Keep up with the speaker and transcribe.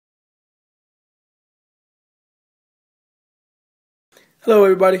Hello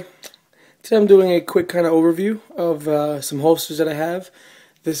everybody. Today I'm doing a quick kind of overview of some holsters that I have.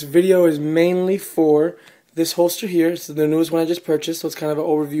 This video is mainly for this holster here. It's the newest one I just purchased, so it's kind of an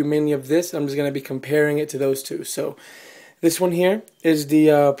overview mainly of this. I'm just going to be comparing it to those two. So this one here is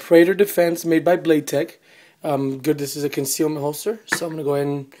the Praetor Defense made by Bladetech. This is a concealment holster, so I'm going to go ahead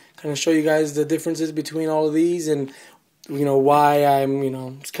and kind of show you guys the differences between all of these and why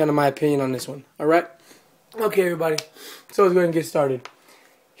it's kind of my opinion on this one. Alright? Okay everybody, so let's go ahead and get started.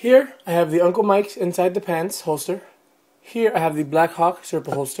 Here I have the Uncle Mike's inside the pants holster. Here I have the Blackhawk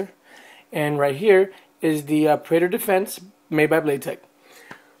Serpa holster. And right here is the Praetor Defense made by Bladetech.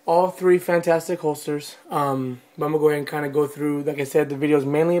 All three fantastic holsters. But I'm going to go ahead and kind of go through, like I said, the video is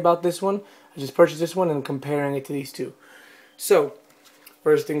mainly about this one. I just purchased this one and comparing it to these two. So,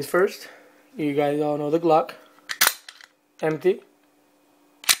 first things first, you guys all know the Glock. Empty.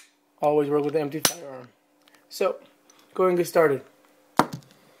 Always work with the empty firearm. So, go ahead and get started.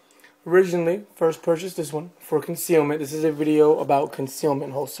 Originally, first purchased this one for concealment. This is a video about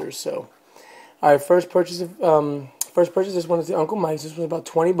concealment holsters. So, I first purchased this one is the Uncle Mike's. This was about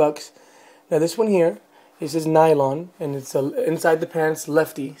 20 bucks. Now this one here, this is nylon, and it's inside the pants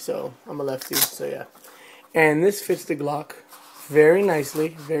lefty. So I'm a lefty. So yeah, and this fits the Glock very nicely,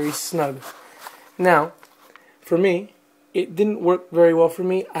 very snug. Now, for me, it didn't work very well for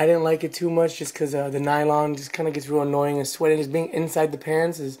me. I didn't like it too much just because the nylon just kind of gets real annoying, and sweating. Just being inside the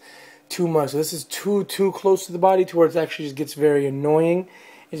pants is too much. So this is too close to the body to where it actually just gets very annoying.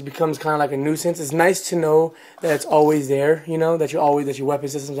 It becomes kind of like a nuisance. It's nice to know that it's always there, that your weapon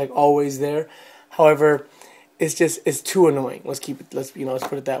system's like always there. However, it's too annoying. Let's put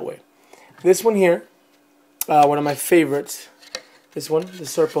it that way. This one here, one of my favorites. This one, the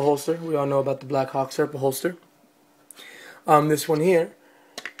Serpa holster. We all know about the Blackhawk Serpa holster. This one here,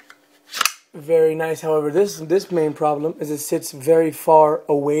 very nice. However, this main problem is it sits very far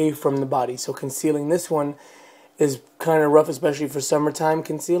away from the body. So concealing this one is kind of rough, especially for summertime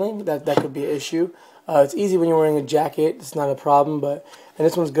concealing. That could be an issue. It's easy when you're wearing a jacket. It's not a problem. And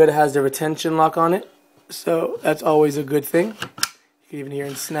this one's good. It has the retention lock on it, so that's always a good thing. You can even hear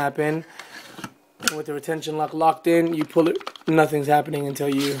it snap in. And with the retention lock locked in, you pull it, nothing's happening until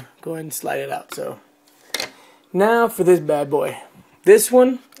you go ahead and slide it out. So now for this bad boy. This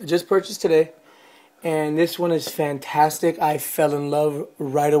one I just purchased today, and this one is fantastic. I fell in love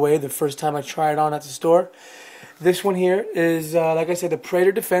right away the first time I tried it on at the store. This one here is, like I said, the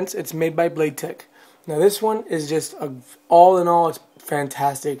Praetor Defense. It's made by Bladetech. Now this one is just, all in all, it's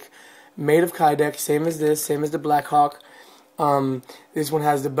fantastic. Made of Kydex, same as this, same as the Blackhawk. This one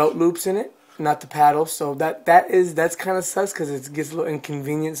has the belt loops in it, not the paddle. So that's kind of sus because it gets a little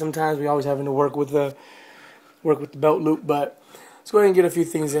inconvenient sometimes. We always having to work with the belt loop. But let's go ahead and get a few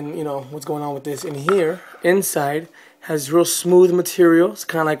things in. What's going on with this. In here, inside, has real smooth material. It's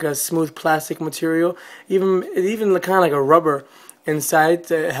kind of like a smooth plastic material. Even kind of like a rubber inside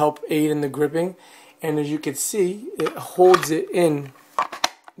to help aid in the gripping. And as you can see, it holds it in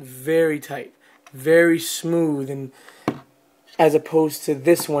very tight, very smooth. And as opposed to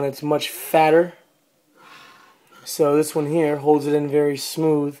this one, it's much fatter. So this one here holds it in very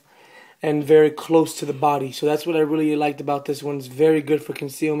smooth and very close to the body. So that's what I really liked about this one. It's very good for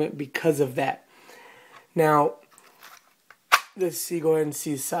concealment because of that. Now, let's see, go ahead and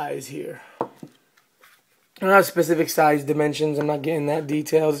see size here. Not specific size dimensions, I'm not getting that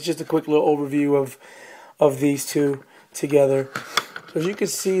details. It's just a quick little overview of these two together. So as you can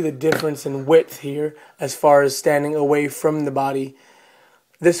see the difference in width here as far as standing away from the body.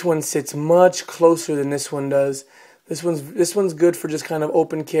 This one sits much closer than this one does. This one's good for just kind of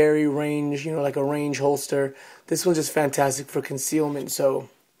open carry, range, like a range holster. This one's just fantastic for concealment. So,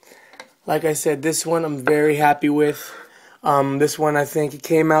 like I said, this one I'm very happy with. This one I think it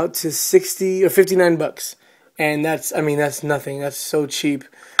came out to 60 or 59 bucks. And that's nothing. That's so cheap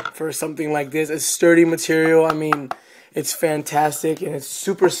for something like this. It's sturdy material. It's fantastic and it's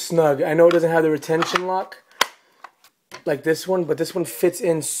super snug. I know it doesn't have the retention lock like this one, but this one fits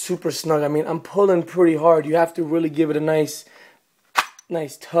in super snug. I'm pulling pretty hard. You have to really give it a nice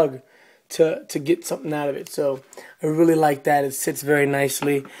tug to get something out of it. So I really like that. It sits very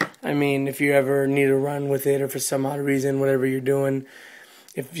nicely. If you ever need to run with it or for some odd reason, whatever you're doing,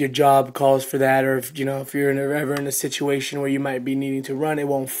 if your job calls for that, or if you're ever in a situation where you might be needing to run, it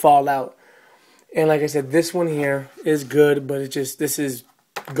won't fall out. And like I said, this one here is good, but this is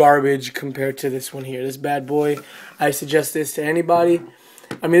garbage compared to this one here. This bad boy, I suggest this to anybody.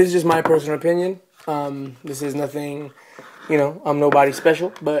 This is just my personal opinion. This is nothing, I'm nobody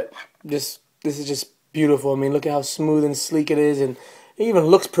special, but this is just beautiful. Look at how smooth and sleek it is, and it even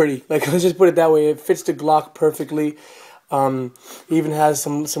looks pretty. Let's just put it that way. It fits the Glock perfectly. It even has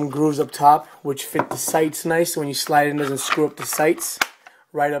some grooves up top which fit the sights nice, so when you slide it, it doesn't screw up the sights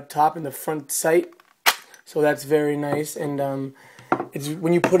right up top in the front sight. So that's very nice. And it's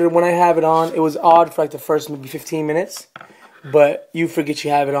when you put it, when I have it on, it was odd for like the first maybe 15 minutes, but you forget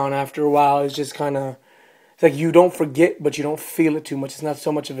you have it on after a while. It's just kind of, it's like you don't forget, but you don't feel it too much. It's not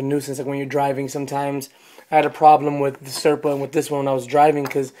so much of a nuisance. Like when you're driving, sometimes I had a problem with the Serpa and with this one when I was driving,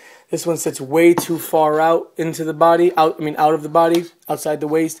 because this one sits way too far out into the body, out of the body, outside the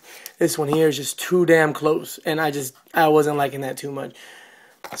waist. This one here is just too damn close, and I wasn't liking that too much.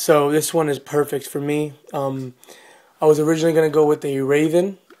 So this one is perfect for me. I was originally going to go with a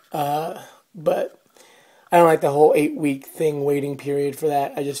Raven, but I don't like the whole 8-week thing, waiting period for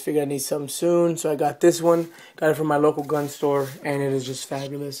that. I just figured I need something soon, so I got this one. Got it from my local gun store, and it is just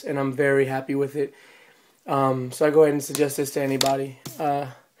fabulous, and I'm very happy with it. So I go ahead and suggest this to anybody.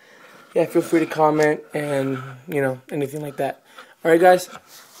 Yeah, feel free to comment and, you know, anything like that. Alright guys,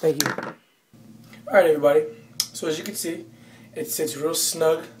 thank you. Alright everybody, so as you can see, it sits real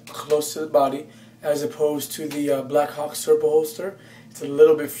snug, close to the body, as opposed to the Blackhawk Serpa holster. It's a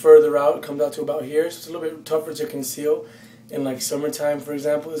little bit further out, it comes out to about here, so it's a little bit tougher to conceal. In like summertime, for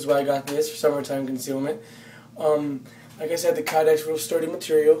example, this is why I got this, for summertime concealment. Like I said, the Kydex's real sturdy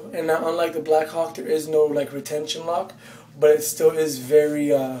material, and now unlike the Blackhawk, there is no like retention lock, but it still is very,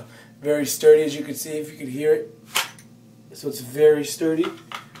 very sturdy, as you can see, if you could hear it. So it's very sturdy,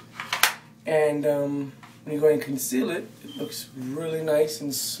 and when you go ahead and conceal it, it looks really nice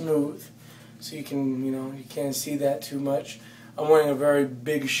and smooth. So you can, you know, you can't see that too much. I'm wearing a very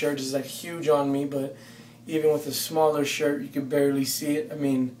big shirt. It's like huge on me, but even with a smaller shirt, you can barely see it. I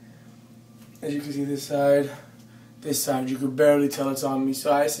mean, as you can see this side, you could barely tell it's on me.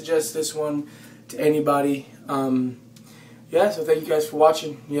 So I suggest this one to anybody. Yeah, so thank you guys for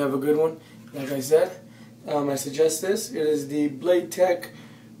watching. You have a good one. Like I said, I suggest this. It is the Bladetech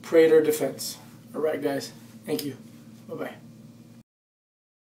Praetor Defense. Alright guys, thank you. Bye-bye.